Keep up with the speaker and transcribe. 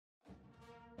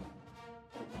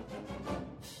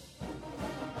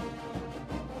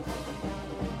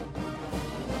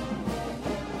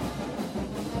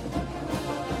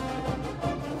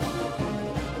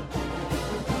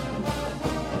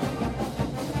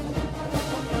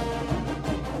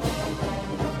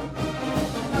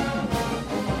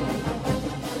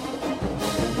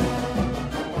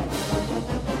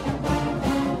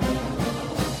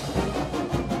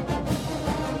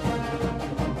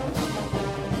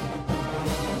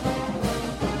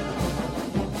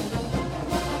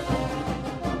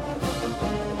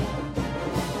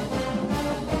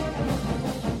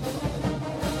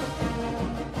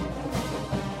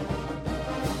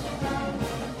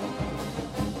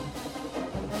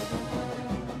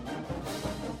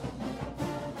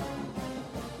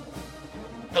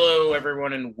Hello,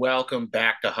 everyone, and welcome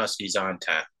back to Huskies on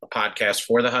Tap, a podcast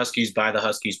for the Huskies by the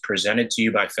Huskies, presented to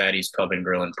you by Fatty's Pub and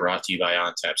Grill and brought to you by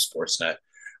On Tap Sportsnet.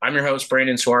 I'm your host,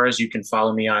 Brandon Suarez. You can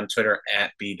follow me on Twitter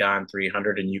at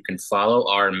BDon300, and you can follow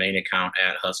our main account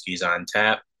at Huskies on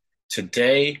Tap.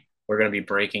 Today, we're going to be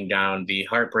breaking down the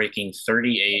heartbreaking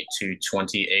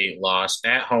 38-28 loss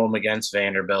at home against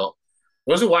Vanderbilt.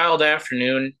 It was a wild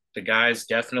afternoon. The guys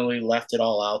definitely left it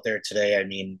all out there today. I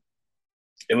mean,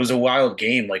 it was a wild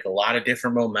game, like a lot of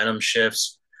different momentum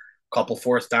shifts, a couple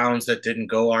fourth downs that didn't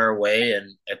go our way,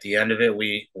 and at the end of it,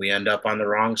 we end up on the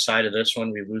wrong side of this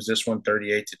one. We lose this one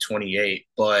 38-28.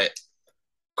 But a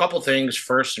couple things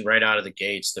first and right out of the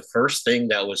gates. The first thing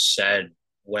that was said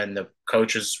when the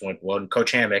coaches when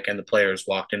Coach Hammock and the players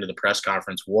walked into the press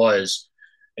conference was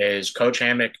is Coach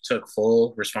Hammock took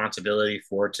full responsibility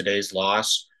for today's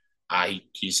loss.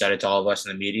 He said it to all of us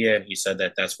in the media, and he said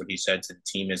that that's what he said to the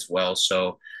team as well.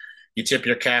 So you tip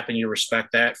your cap and you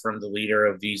respect that from the leader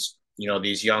of these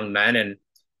young men. And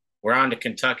we're on to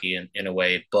Kentucky in a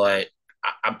way. But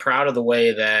I'm proud of the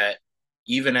way that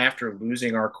even after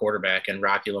losing our quarterback and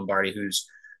Rocky Lombardi, who's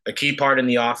a key part in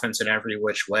the offense in every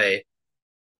which way,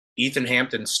 Ethan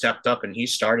Hampton stepped up and he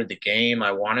started the game.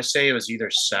 I want to say it was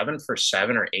either 7 for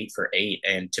 7 or 8 for 8.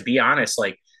 And to be honest,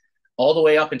 like all the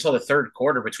way up until the third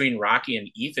quarter between Rocky and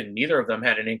Ethan, neither of them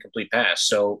had an incomplete pass.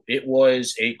 So it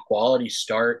was a quality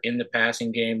start in the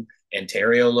passing game.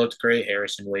 Ontario looked great.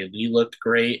 Harrison Way-Lee looked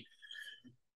great.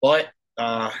 But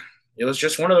it was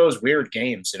just one of those weird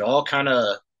games. It all kind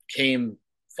of came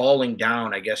falling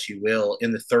down, I guess you will,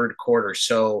 in the third quarter.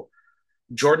 So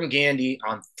Jordan Gandy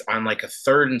on like a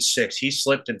 3rd and 6, he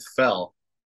slipped and fell,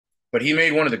 but he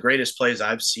made one of the greatest plays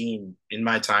I've seen in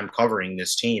my time covering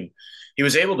this team. He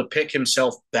was able to pick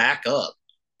himself back up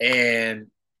and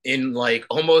in like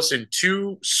almost in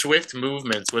two swift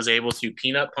movements was able to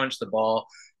peanut punch the ball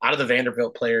out of the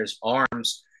Vanderbilt player's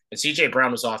arms, and CJ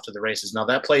Brown was off to the races. Now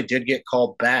that play did get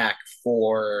called back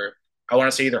for, I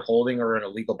want to say, either holding or an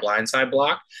illegal blindside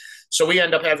block. So we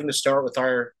end up having to start with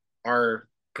our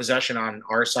possession on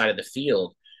our side of the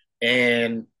field.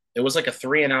 And it was like a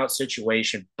 3-and-out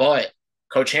situation, but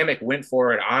Coach Hammock went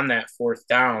for it on that fourth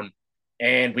down,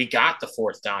 and we got the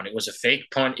fourth down. It was a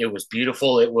fake punt. It was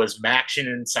beautiful. It was Maction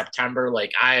in September.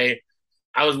 Like I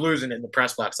was losing it in the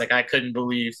press box. Like I couldn't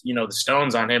believe, the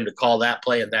stones on him to call that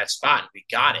play in that spot. We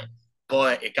got it,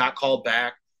 but it got called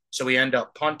back. So we end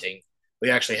up punting.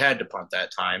 We actually had to punt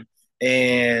that time.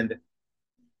 And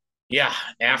yeah,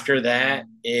 after that,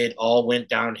 it all went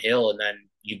downhill. And then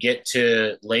you get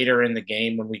to later in the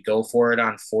game when we go for it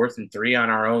on 4th and 3 on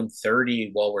our own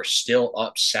 30 while we're still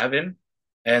up 7.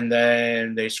 And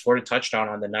then they scored a touchdown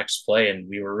on the next play. And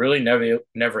we were really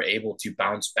never able to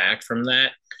bounce back from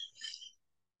that.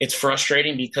 It's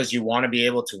frustrating because you want to be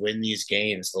able to win these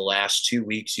games. The last 2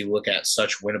 weeks, you look at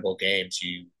such winnable games.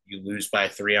 You lose by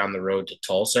 3 on the road to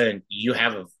Tulsa, and you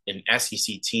have an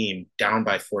SEC team down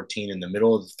by 14 in the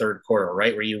middle of the third quarter,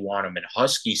 right where you want them. And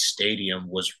Husky Stadium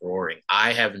was roaring.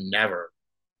 I have never,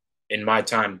 in my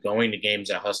time going to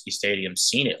games at Husky Stadium,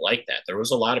 seen it like that. There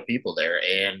was a lot of people there,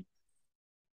 and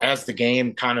as the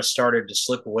game kind of started to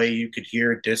slip away, you could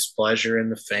hear displeasure in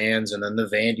the fans, and then the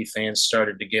Vandy fans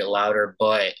started to get louder.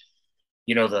 But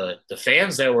the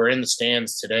fans that were in the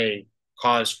stands today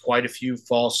caused quite a few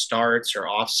false starts or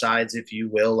offsides, if you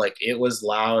will. Like it was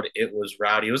loud, it was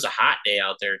rowdy. It was a hot day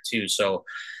out there too, so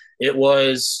it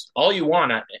was all you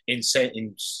want in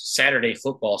Saturday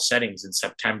football settings in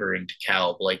September in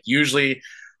DeKalb. Like usually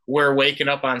we're waking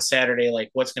up on Saturday, like,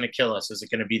 what's going to kill us? Is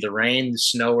it going to be the rain, the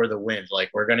snow, or the wind?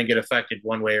 Like, we're going to get affected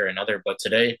one way or another. But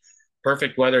today,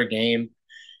 perfect weather game.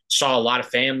 Saw a lot of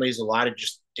families, a lot of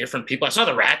just different people. I saw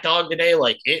the Rat Dog today.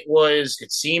 Like,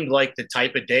 it seemed like the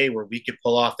type of day where we could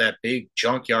pull off that big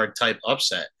junkyard type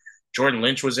upset. Jordan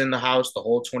Lynch was in the house, the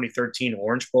whole 2013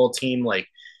 Orange Bowl team. Like,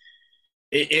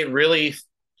 it really,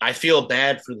 I feel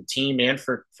bad for the team and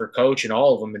for coach and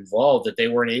all of them involved that they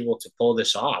weren't able to pull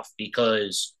this off.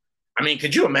 Because I mean,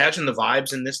 could you imagine the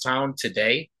vibes in this town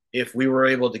today if we were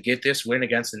able to get this win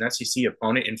against an SEC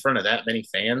opponent in front of that many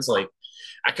fans? Like,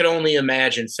 I could only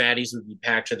imagine Fatties would be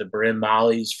packed to the brim,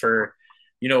 Molly's for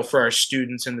our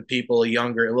students and the people a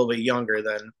little bit younger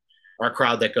than our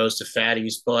crowd that goes to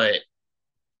Fatties. But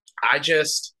I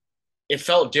just, it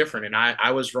felt different. And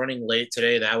I was running late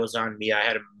today. That was on me. I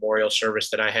had a memorial service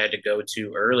that I had to go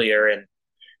to earlier. And,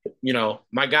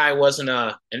 my guy wasn't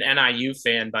an NIU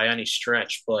fan by any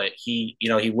stretch, but he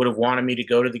would have wanted me to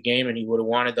go to the game and he would have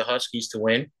wanted the Huskies to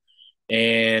win.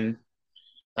 And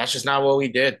that's just not what we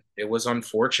did. It was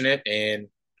unfortunate. And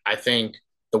I think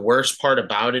the worst part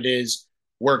about it is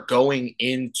we're going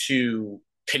into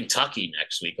Kentucky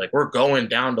next week. Like, we're going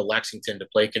down to Lexington to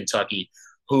play Kentucky,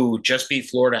 who just beat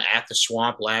Florida at the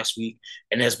Swamp last week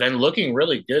and has been looking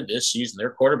really good this season.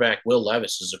 Their quarterback, Will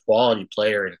Levis, is a quality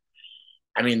player. And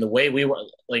I mean, the way we were,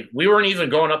 like, we weren't even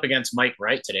going up against Mike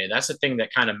Wright today. That's the thing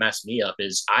that kind of messed me up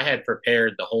is I had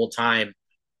prepared the whole time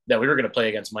that we were going to play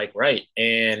against Mike Wright,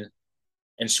 and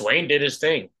Swain did his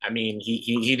thing. I mean,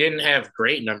 he didn't have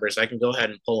great numbers. I can go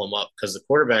ahead and pull them up because the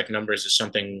quarterback numbers is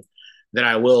something that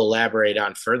I will elaborate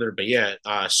on further. But yeah,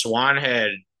 Swan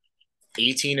had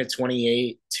 18 to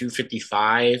 28,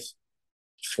 255.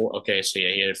 Okay, so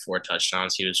yeah, he had 4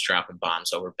 touchdowns. He was dropping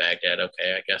bombs over Baghdad.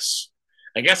 Okay, I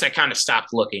guess I kind of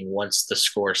stopped looking once the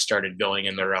score started going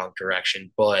in the wrong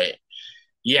direction. But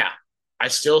yeah, I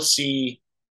still see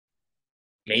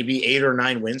maybe 8 or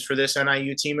 9 wins for this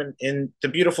NIU team. And the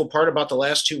beautiful part about the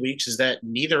last 2 weeks is that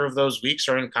neither of those weeks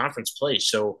are in conference play.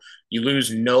 So you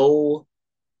lose no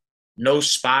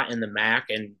spot in the MAC.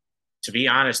 And to be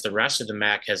honest, the rest of the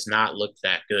MAC has not looked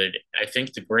that good. I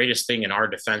think the greatest thing in our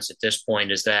defense at this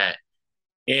point is that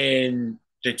in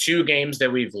the 2 games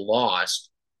that we've lost,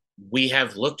 we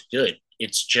have looked good.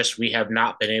 It's just we have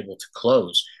not been able to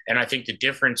close. And I think the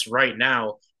difference right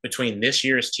now between this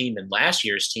year's team and last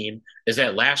year's team is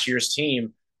that last year's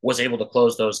team was able to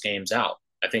close those games out.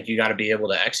 I think you got to be able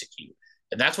to execute.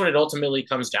 And that's what it ultimately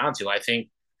comes down to. I think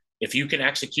if you can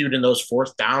execute in those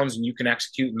fourth downs and you can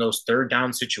execute in those third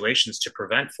down situations to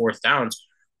prevent fourth downs,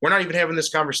 we're not even having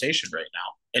this conversation right now.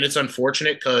 And it's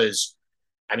unfortunate because,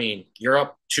 I mean, you're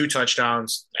up 2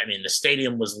 touchdowns. I mean, the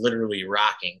stadium was literally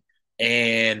rocking.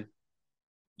 And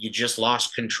you just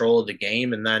lost control of the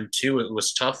game. And then, two, it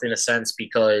was tough in a sense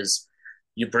because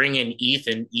you bring in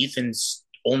Ethan. Ethan's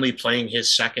only playing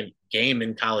his second game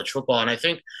in college football. And I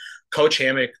think Coach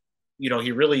Hammock,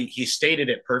 he stated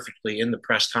it perfectly in the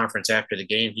press conference after the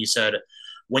game. He said,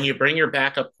 when you bring your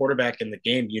backup quarterback in the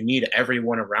game, you need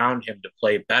everyone around him to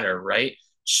play better, right?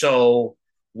 So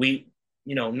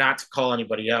not to call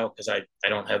anybody out because I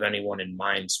don't have anyone in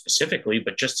mind specifically,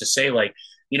 but just to say, like,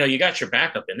 you got your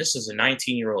backup, and this is a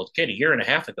 19-year-old kid. A year and a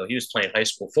half ago, he was playing high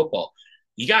school football.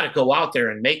 You got to go out there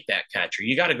and make that catch, or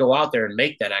you got to go out there and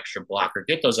make that extra block or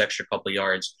get those extra couple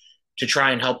yards to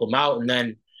try and help them out. And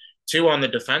then, two, on the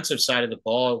defensive side of the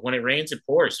ball, when it rains, it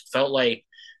pours. It felt like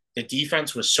the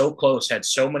defense was so close, had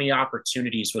so many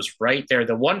opportunities, was right there.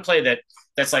 The one play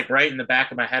that's like right in the back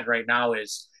of my head right now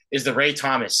is the Ray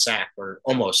Thomas sack or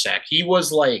almost sack. He was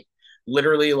like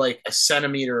literally like a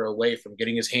centimeter away from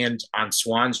getting his hands on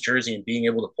Swan's jersey and being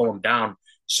able to pull him down.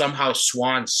 Somehow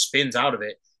Swan spins out of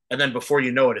it. And then before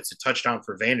you know it, it's a touchdown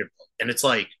for Vanderbilt. And it's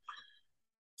like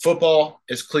football,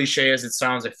 as cliche as it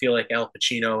sounds, I feel like Al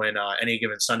Pacino in Any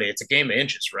Given Sunday. It's a game of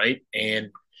inches, right? And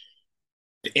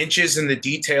the inches and the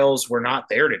details were not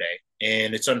there today.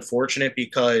 And it's unfortunate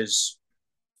because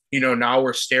now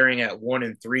we're staring at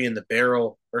 1-3 in the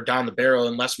barrel or down the barrel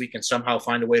unless we can somehow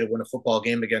find a way to win a football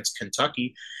game against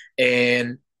Kentucky.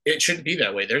 And it shouldn't be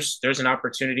that way. There's an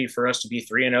opportunity for us to be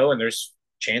 3-0, and there's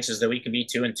chances that we can be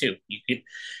 2-2.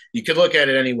 You could look at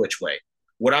it any which way.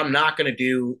 What I'm not going to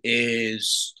do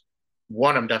is,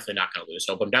 one, I'm definitely not going to lose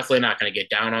hope. I'm definitely not going to get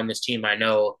down on this team. I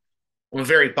know I'm a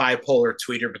very bipolar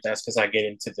tweeter, but that's because I get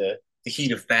into the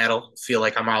heat of battle. Feel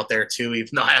like I'm out there too, even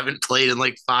though I haven't played in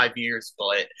like 5 years.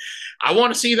 But I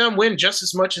want to see them win just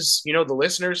as much as the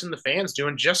listeners and the fans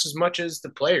doing just as much as the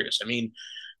players. I mean,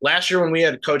 last year when we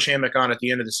had Coach Hammock on at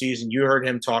the end of the season, you heard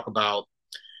him talk about,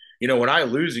 when I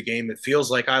lose a game, it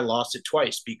feels like I lost it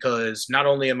twice because not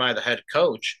only am I the head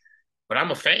coach, but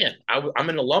I'm a fan. I'm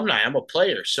an alumni. I'm a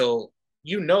player. So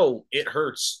it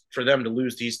hurts for them to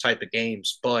lose these type of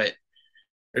games, but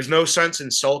there's no sense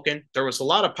in sulking. There was a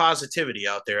lot of positivity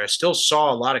out there. I still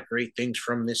saw a lot of great things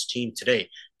from this team today.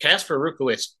 Kasper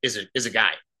Rukowitz is a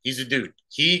guy. He's a dude.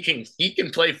 He can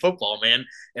play football, man.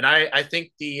 And I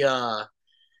think the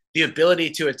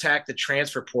ability to attack the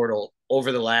transfer portal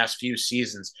over the last few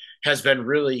seasons has been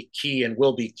really key and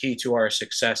will be key to our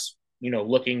success,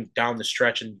 looking down the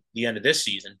stretch and the end of this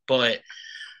season. But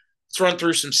let's run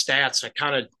through some stats. I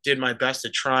kind of did my best to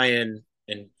try and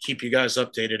keep you guys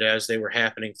updated as they were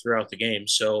happening throughout the game.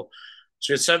 So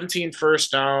we had 17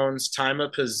 first downs, time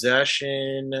of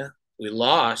possession. We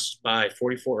lost by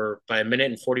 44 by a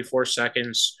minute and 44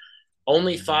 seconds.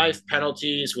 Only 5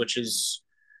 penalties, which is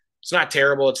it's not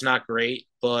terrible, it's not great,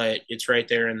 but it's right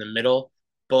there in the middle.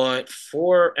 But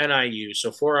for NIU,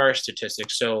 so for our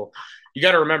statistics, so you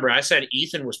got to remember, I said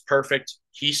Ethan was perfect.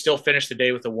 He still finished the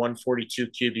day with a 142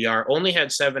 QBR, only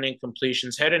had 7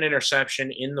 incompletions, had an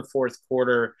interception in the fourth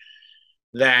quarter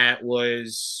that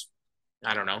was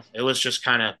I don't know. It was just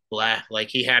kind of blah. Like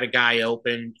he had a guy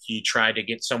open. He tried to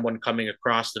get someone coming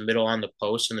across the middle on the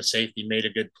post, and the safety made a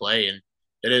good play. And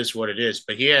it is what it is.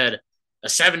 But he had a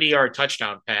 70-yard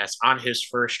touchdown pass on his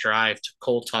first drive to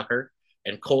Cole Tucker,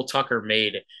 and Cole Tucker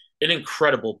made an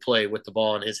incredible play with the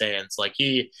ball in his hands. Like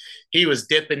he was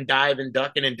dipping, diving,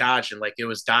 ducking, and dodging like it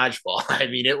was dodgeball. I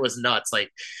mean, it was nuts.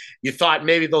 Like you thought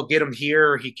maybe they'll get him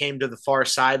here. He came to the far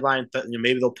sideline.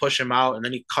 Maybe they'll push him out, and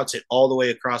then he cuts it all the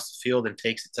way across the field and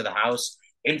takes it to the house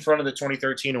in front of the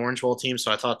 2013 Orange Bowl team.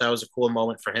 So I thought that was a cool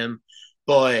moment for him.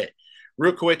 But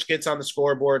Rukowicz gets on the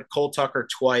scoreboard. Cole Tucker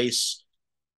twice.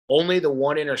 Only the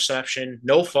one interception,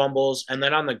 no fumbles. And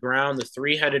then on the ground, the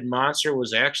three-headed monster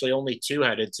was actually only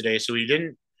two-headed today. So we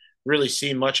didn't really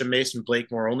see much of Mason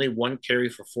Blakemore. Only one carry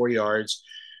for 4 yards.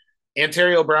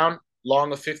 Antonio Brown,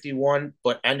 long of 51,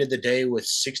 but ended the day with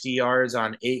 60 yards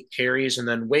on 8 carries. And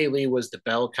then Whaley was the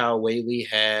bell cow. Whaley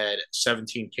had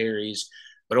 17 carries,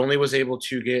 but only was able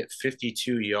to get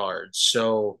 52 yards.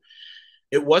 So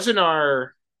it wasn't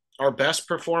our best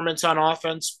performance on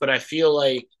offense, but I feel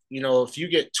like, if you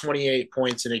get 28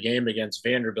 points in a game against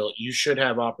Vanderbilt, you should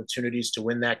have opportunities to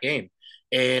win that game.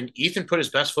 And Ethan put his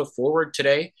best foot forward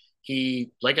today.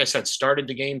 He, like I said, started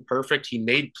the game perfect. He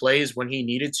made plays when he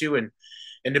needed to.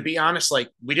 And to be honest, like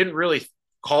we didn't really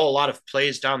call a lot of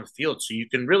plays down the field. So you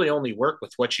can really only work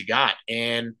with what you got.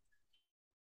 And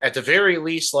at the very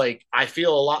least, like I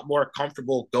feel a lot more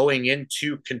comfortable going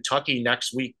into Kentucky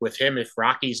next week with him if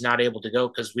Rocky's not able to go,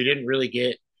 because we didn't really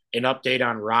get an update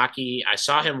on Rocky. I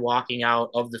saw him walking out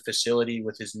of the facility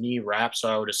with his knee wrapped, so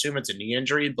I would assume it's a knee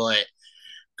injury. But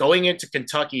going into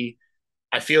Kentucky,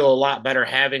 I feel a lot better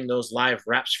having those live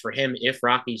reps for him if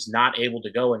Rocky's not able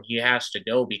to go and he has to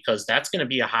go, because that's going to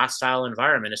be a hostile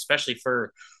environment, especially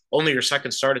for only your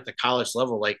second start at the college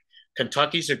level. Like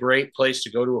Kentucky's a great place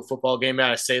to go to a football game.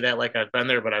 I say that like I've been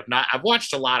there, but I've not. I've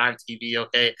watched a lot on TV.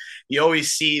 Okay, you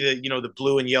always see the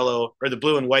blue and yellow or the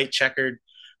blue and white checkered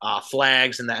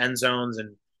flags in the end zones,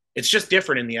 and it's just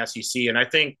different in the SEC. And I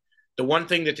think the one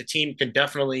thing that the team can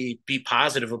definitely be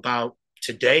positive about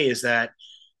today is that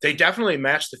they definitely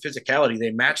matched the physicality.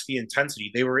 They matched the intensity.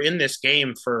 They were in this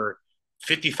game for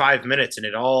 55 minutes, and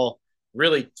it all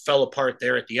really fell apart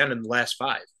there at the end in the last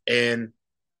five. And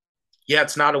yeah,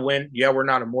 it's not a win. Yeah, we're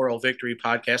not a moral victory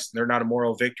podcast, and they're not a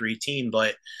moral victory team,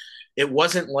 but it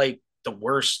wasn't like the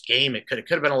worst game. It could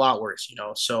have been a lot worse.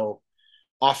 So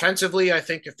offensively, I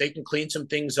think if they can clean some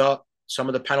things up, some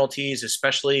of the penalties,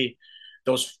 especially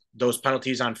those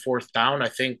penalties on fourth down, I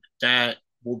think that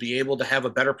we'll be able to have a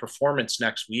better performance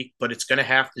next week. But it's going to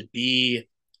have to be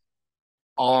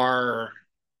our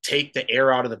take the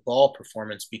air out of the ball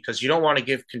performance, because you don't want to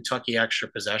give Kentucky extra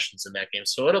possessions in that game.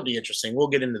 So it'll be interesting. We'll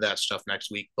get into that stuff next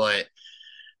week. But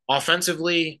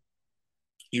offensively,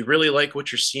 you really like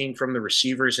what you're seeing from the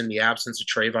receivers in the absence of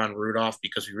Trayvon Rudolph,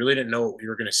 because we really didn't know what we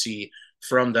were going to see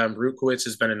from them. Rukowicz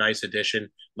has been a nice addition.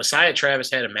 Messiah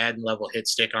Travis had a Madden level hit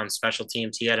stick on special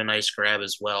teams. He had a nice grab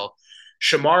as well.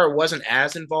 Shamar wasn't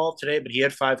as involved today, but he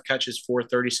had 5 catches for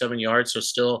 37 yards, so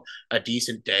still a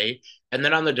decent day. And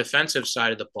then on the defensive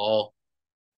side of the ball,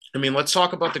 I mean, let's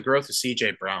talk about the growth of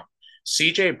CJ Brown.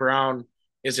 CJ Brown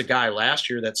is a guy last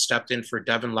year that stepped in for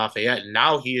Devin Lafayette, and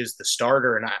now he is the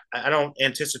starter, and I don't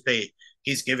anticipate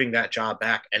he's giving that job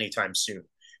back anytime soon.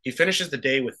 He finishes the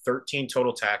day with 13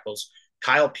 total tackles.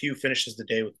 Kyle Pugh finishes the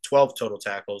day with 12 total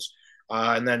tackles.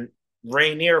 And then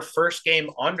Rainier, first game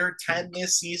under 10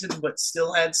 this season, but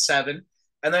still had 7.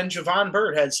 And then Javon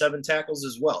Bird had 7 tackles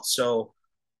as well. So,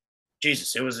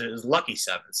 Jesus, it was lucky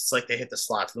 7s. It's like they hit the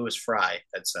slots. Lewis Fry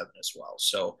had 7 as well.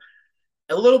 So,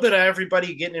 a little bit of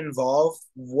everybody getting involved.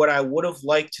 What I would have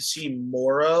liked to see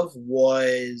more of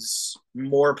was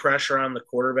more pressure on the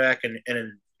quarterback and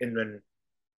then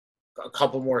a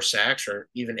couple more sacks or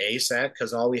even a sack,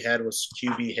 because all we had was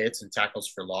QB hits and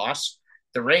tackles for loss.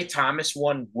 The Ray Thomas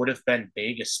one would have been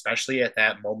big, especially at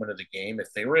that moment of the game.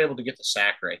 If they were able to get the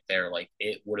sack right there, like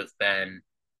it would have been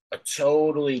a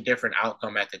totally different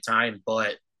outcome at the time,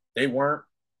 but they weren't.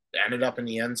 They ended up in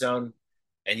the end zone,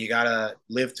 and you gotta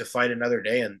live to fight another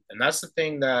day. And that's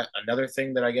another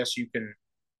thing that I guess you can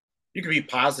be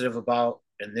positive about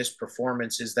in this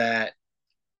performance is that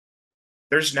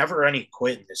there's never any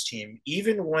quit in this team.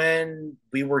 Even when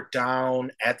we were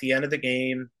down at the end of the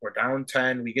game, we're down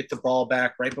 10, we get the ball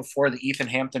back right before the Ethan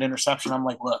Hampton interception. I'm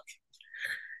like, look,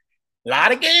 a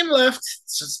lot of game left.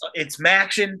 It's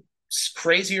matching.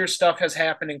 Crazier stuff has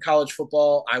happened in college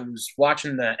football. I was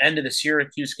watching the end of the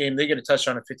Syracuse game. They get a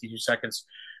touchdown in 52 seconds.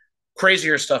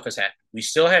 Crazier stuff has happened. We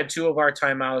still had 2 of our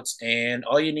timeouts, and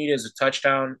all you need is a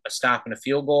touchdown, a stop, and a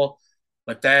field goal.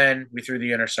 But then we threw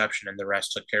the interception, and the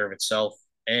rest took care of itself.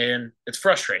 and it's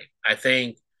frustrating. I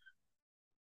think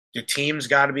the team's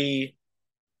got to be,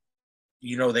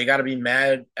 they got to be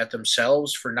mad at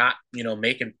themselves for not,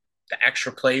 making the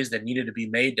extra plays that needed to be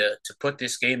made to put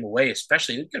this game away.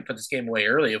 Especially, we could have put this game away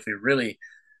early if we really,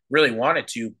 really wanted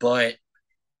to, but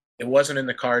it wasn't in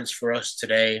the cards for us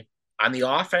today. On the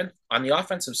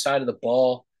offensive side of the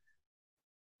ball,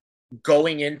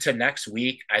 going into next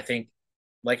week, I think,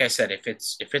 like I said, if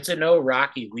it's a no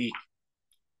Rocky week,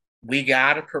 we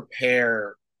got to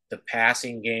prepare the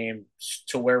passing game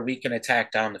to where we can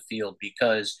attack down the field,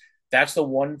 because that's the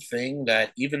one thing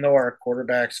that, even though our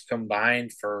quarterbacks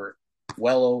combined for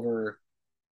well over,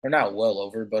 or not well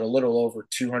over, but a little over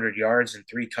 200 yards and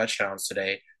 3 touchdowns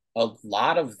today, a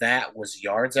lot of that was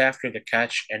yards after the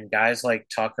catch and guys like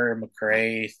Tucker,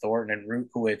 McCray, Thornton, and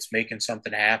Rukowitz making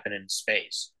something happen in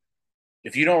space.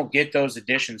 If you don't get those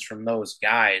additions from those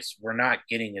guys, we're not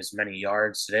getting as many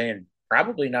yards today and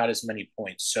probably not as many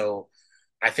points. So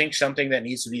I think something that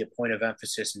needs to be a point of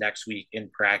emphasis next week in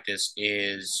practice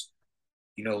is,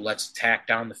 let's attack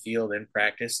down the field in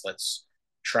practice. Let's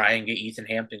try and get Ethan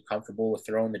Hampton comfortable with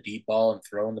throwing the deep ball and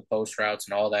throwing the post routes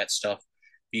and all that stuff,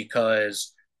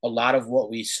 because a lot of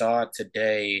what we saw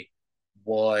today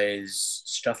was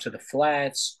stuff to the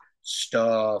flats,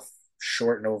 stuff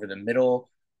short and over the middle.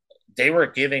 They were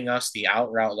giving us the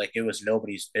out route like it was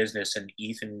nobody's business, and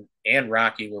Ethan and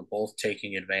Rocky were both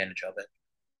taking advantage of it.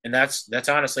 And that's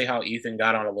honestly how Ethan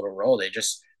got on a little roll.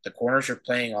 The corners were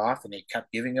playing off, and they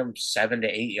kept giving him 7 to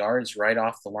 8 yards right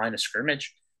off the line of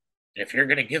scrimmage. And if you're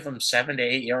going to give them 7 to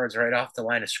 8 yards right off the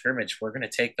line of scrimmage, we're going to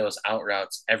take those out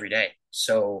routes every day.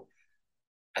 So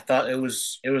I thought it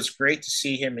was great to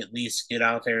see him at least get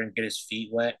out there and get his feet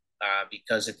wet,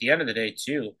 because at the end of the day,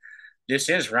 too, this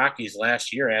is Rocky's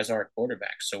last year as our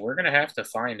quarterback. So we're going to have to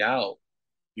find out,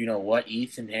 what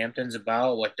Ethan Hampton's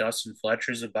about, what Dustin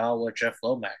Fletcher's about, what Jeff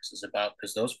Lomax is about,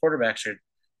 because those quarterbacks are,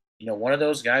 one of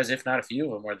those guys, if not a few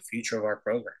of them, are the future of our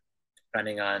program,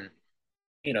 depending on,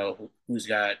 who's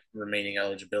got remaining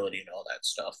eligibility and all that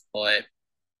stuff. But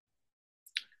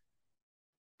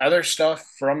other stuff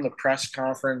from the press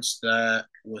conference that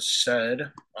was said,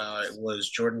 it was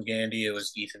Jordan Gandy, it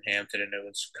was Ethan Hampton, and it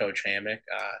was Coach Hammock.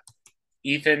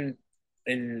 Ethan,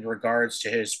 in regards to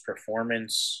his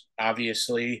performance,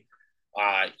 obviously,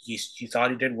 he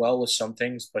thought he did well with some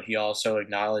things, but he also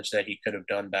acknowledged that he could have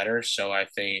done better. So I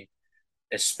think,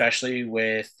 especially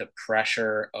with the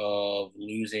pressure of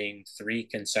losing 3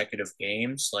 consecutive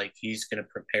games, like, he's going to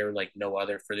prepare like no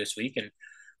other for this week. And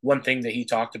one thing that he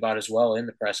talked about as well in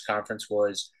the press conference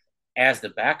was, as the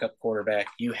backup quarterback,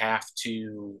 you have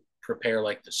to prepare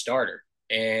like the starter.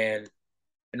 And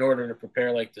in order to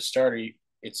prepare like the starter,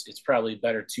 it's probably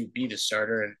better to be the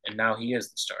starter, and now he is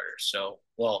the starter. So,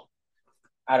 well,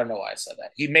 I don't know why I said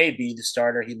that. He may be the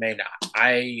starter, he may not.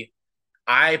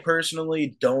 I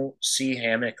personally don't see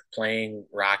Hammock playing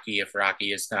Rocky if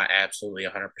Rocky is not absolutely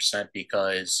 100%,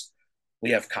 because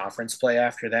we have conference play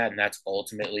after that, and that's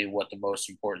ultimately what the most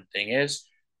important thing is.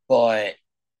 But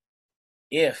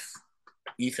if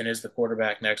Ethan is the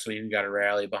quarterback next week, we got to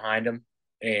rally behind him.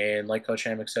 And like Coach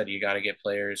Hammock said, you got to get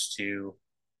players to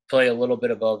play a little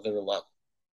bit above their level.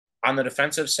 On the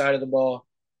defensive side of the ball,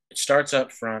 it starts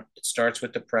up front. It starts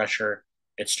with the pressure.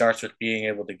 It starts with being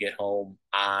able to get home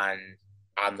on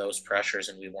those pressures,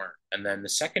 and we weren't. And then the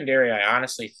secondary, I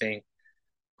honestly think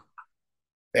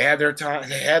they had their time.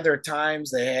 They had their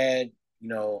times. They had,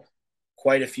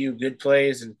 quite a few good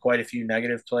plays and quite a few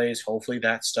negative plays. Hopefully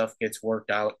that stuff gets worked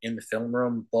out in the film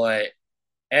room. But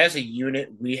as a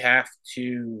unit, we have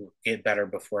to get better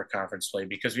before conference play,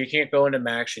 because we can't go into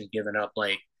MACtion giving up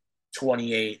like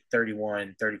 28,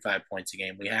 31, 35 points a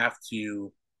game. We have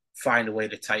to find a way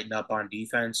to tighten up on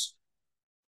defense.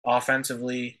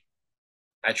 Offensively,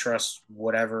 I trust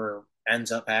whatever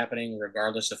ends up happening,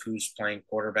 regardless of who's playing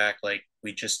quarterback. Like,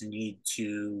 we just need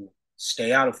to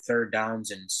stay out of third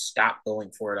downs and stop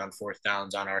going for it on fourth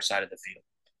downs on our side of the field.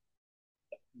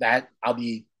 That I'll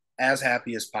be as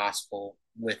happy as possible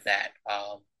with that.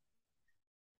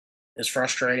 It's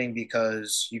frustrating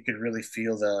because you could really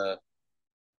feel the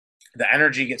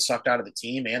energy get sucked out of the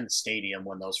team and the stadium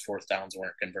when those fourth downs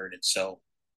weren't converted. So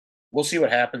we'll see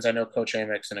what happens. I know Coach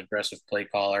Amick's an aggressive play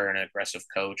caller and an aggressive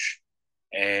coach,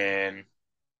 and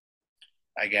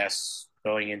I guess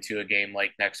going into a game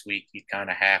like next week, you kind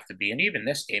of have to be, and even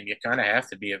this game, you kind of have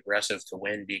to be aggressive to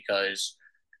win, because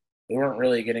we weren't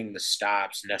really getting the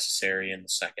stops necessary in the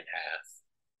second half.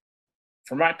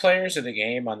 For my players of the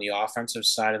game on the offensive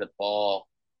side of the ball,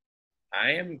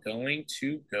 I am going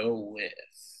to go with.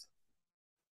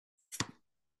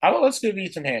 How about let's give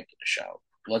Ethan Hampton a shout?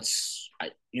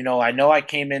 I know I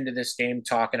came into this game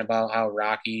talking about how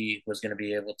Rocky was going to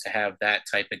be able to have that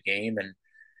type of game. And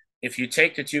if you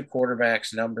take the two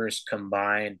quarterbacks' numbers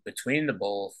combined between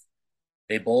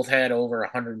they both had over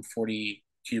 140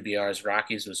 QBRs.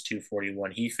 Rocky's was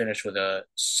 241. He finished with a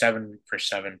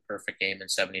 7-for-7 perfect game and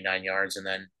 79 yards. And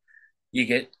then you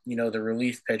get, the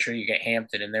relief pitcher, you get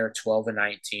Hampton in there, 12 and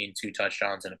 19, 2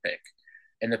 touchdowns and a pick.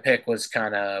 And the pick was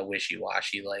kind of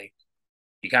wishy-washy. Like,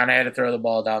 you kind of had to throw the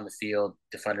ball down the field.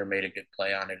 Defender made a good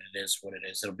play on it. It is what it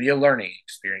is. It'll be a learning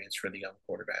experience for the young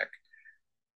quarterback.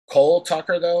 Cole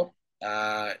Tucker, though,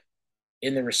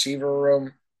 in the receiver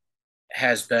room,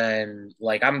 has been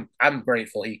like I'm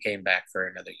grateful he came back for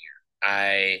another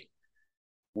year.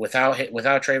 Without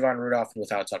Trayvon Rudolph and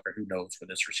without Tucker, who knows where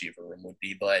this receiver room would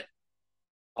be? But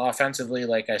offensively,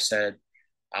 like I said,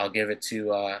 I'll give it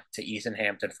to Ethan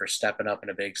Hampton for stepping up in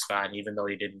a big spot. And even though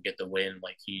he didn't get the win,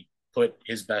 like, he put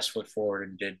his best foot forward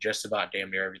and did just about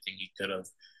damn near everything he could have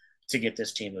to get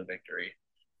this team a victory.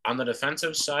 On the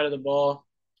defensive side of the ball,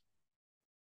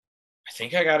 I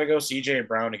think I got to go CJ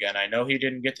Brown again. I know he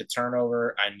didn't get the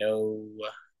turnover. I know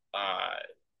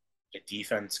the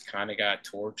defense kind of got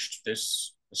torched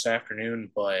this afternoon,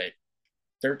 but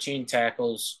 13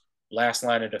 tackles, last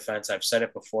line of defense. I've said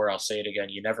it before. I'll say it again.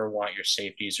 You never want your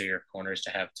safeties or your corners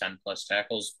to have 10 plus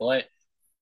tackles, but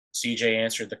CJ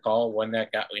answered the call when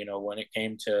when it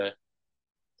came to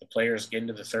the players getting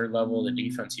to the third level of the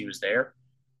defense, he was there.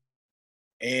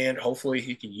 And hopefully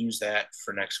he can use that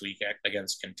for next week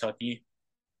against Kentucky.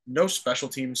 No special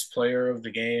teams player of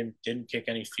the game, didn't kick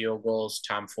any field goals.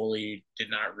 Tom Foley did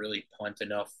not really punt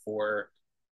enough for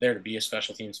there to be a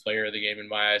special teams player of the game in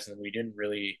my eyes, and we didn't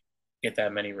really get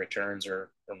that many returns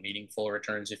or meaningful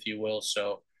returns, if you will.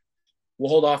 So we'll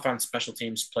hold off on special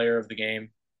teams player of the game.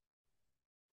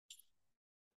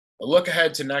 A look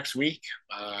ahead to next week.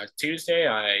 Tuesday,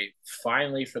 I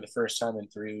finally, for the first time in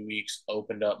 3 weeks,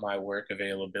 opened up my work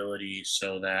availability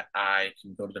so that I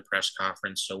can go to the press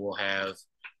conference. So we'll have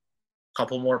a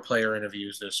couple more player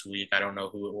interviews this week. I don't know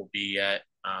who it will be yet.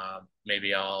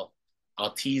 Maybe I'll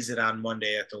tease it on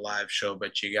Monday at the live show,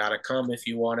 but you got to come if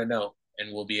you want to know.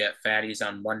 And we'll be at Fatty's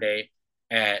on Monday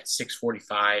at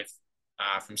 6:45.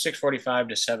 From 6:45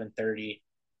 to 7:30,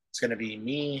 it's going to be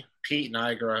me, Pete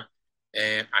Niagara,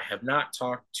 and I have not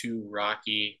talked to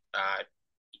Rocky,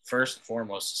 first and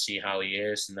foremost, to see how he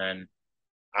is, and then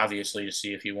obviously to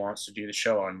see if he wants to do the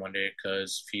show on Monday,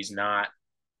 because if he's not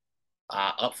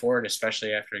up for it,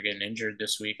 especially after getting injured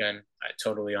this weekend, I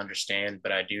totally understand.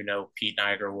 But I do know Pete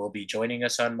Niagara will be joining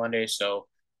us on Monday, so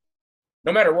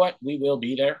no matter what, we will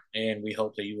be there, and we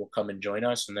hope that you will come and join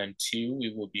us. And then, two,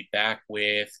 we will be back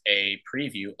with a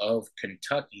preview of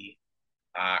Kentucky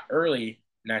early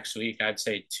next week, I'd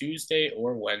say Tuesday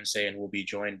or Wednesday, and we'll be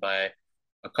joined by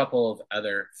a couple of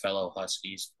other fellow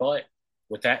Huskies. But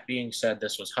with that being said,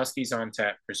 this was Huskies on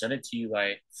Tap, presented to you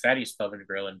by Fatty's Pub and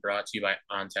Grill and brought to you by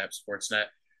On Tap Sportsnet.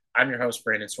 I'm your host,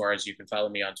 Brandon Suarez. You can follow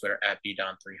me on Twitter at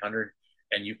BDon300,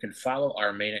 and you can follow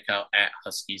our main account at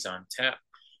Huskies on Tap.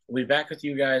 We'll be back with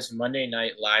you guys Monday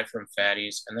night live from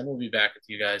Fatty's, and then we'll be back with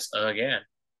you guys again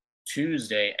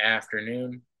Tuesday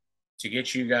afternoon to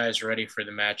get you guys ready for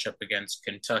the matchup against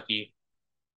Kentucky.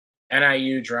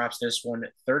 NIU drops this one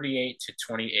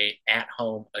 38-28 at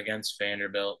home against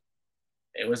Vanderbilt.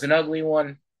 It was an ugly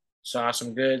one. Saw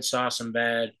some good, saw some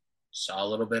bad, saw a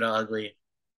little bit of ugly,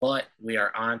 but we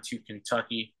are on to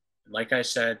Kentucky. And like I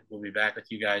said, we'll be back with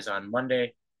you guys on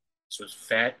Monday.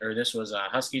 This was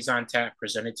Huskies on Tap,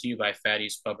 presented to you by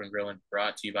Fatty's Pub and Grill and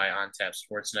brought to you by On Tap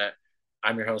Sportsnet.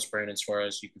 I'm your host, Brandon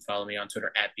Suarez. You can follow me on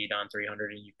Twitter at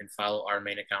BDon300, and you can follow our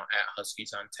main account at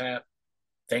Huskies on Tap.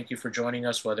 Thank you for joining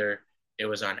us, whether it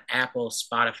was on Apple,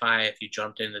 Spotify, if you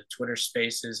jumped in the Twitter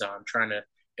spaces. I'm trying to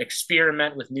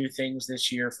experiment with new things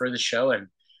this year for the show, and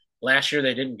last year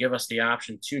they didn't give us the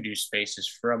option to do spaces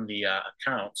from the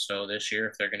account. So this year,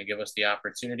 if they're going to give us the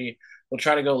opportunity, we'll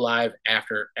try to go live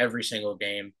after every single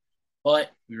game.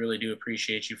 But we really do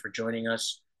appreciate you for joining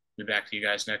us. We'll be back to you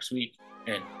guys next week.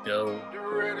 And go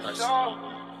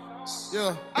Huskies.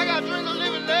 Yeah. I got drink of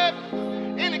living labs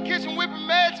in the kitchen whipping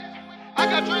magic. I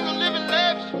got drink of living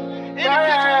labs in the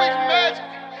kitchen whipping magic.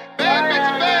 Bad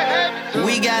bitch, bad habits.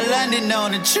 We got London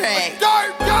on the track.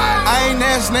 I ain't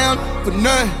asked now for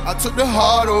nothing. I took the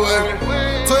hard away.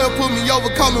 12 put me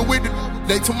over, coming with the.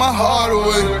 They took my heart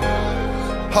away.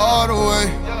 Hard away.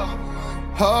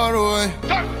 Hard away.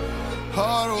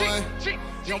 Hard away.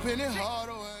 Jumping in hard.